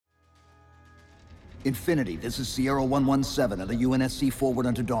Infinity, this is Sierra 117 of the UNSC forward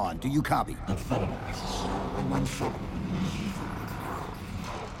unto dawn. Do you copy? Infinity, this is Sierra 117.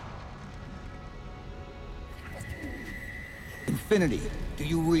 Infinity, do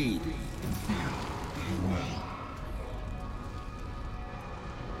you read?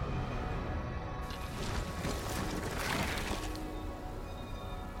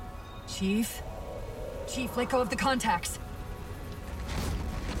 Chief? Chief, let go of the contacts.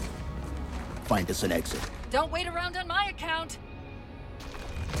 Find us an exit. Don't wait around on my account!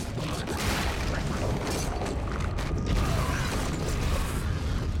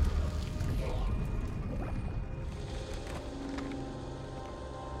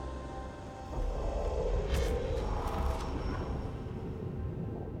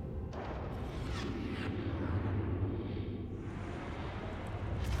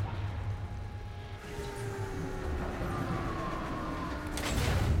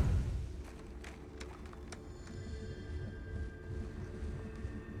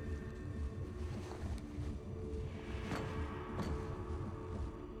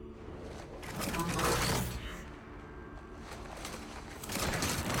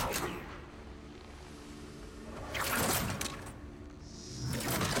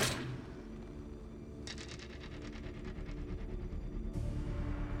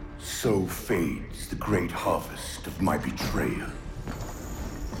 So fades the great harvest of my betrayal.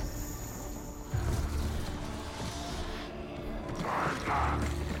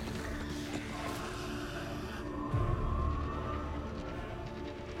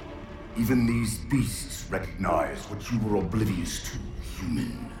 Even these beasts recognize what you were oblivious to,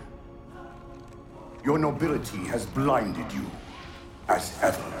 human. Your nobility has blinded you, as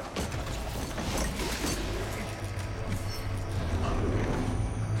ever.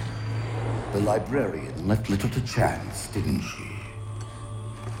 The librarian left little to chance, didn't she?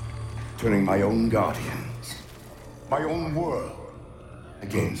 Turning my own guardians, my own world,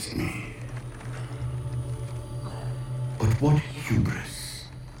 against me. But what hubris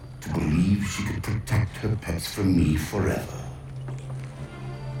to believe she could protect her pets from me forever.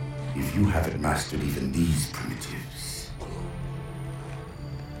 If you haven't mastered even these primitives,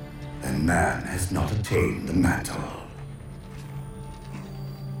 then man has not attained the mantle.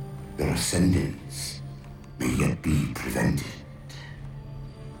 Their ascendance may yet be prevented.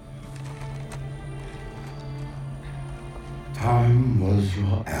 Time was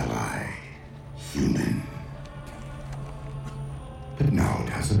your ally, human. But now it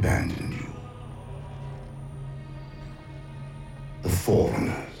has abandoned you. The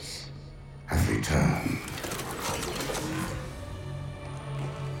Foreigners have returned.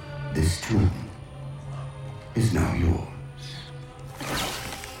 This tomb is now yours.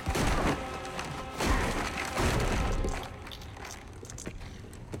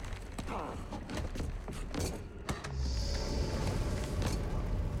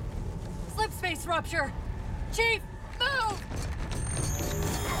 Slip space rupture! Chief!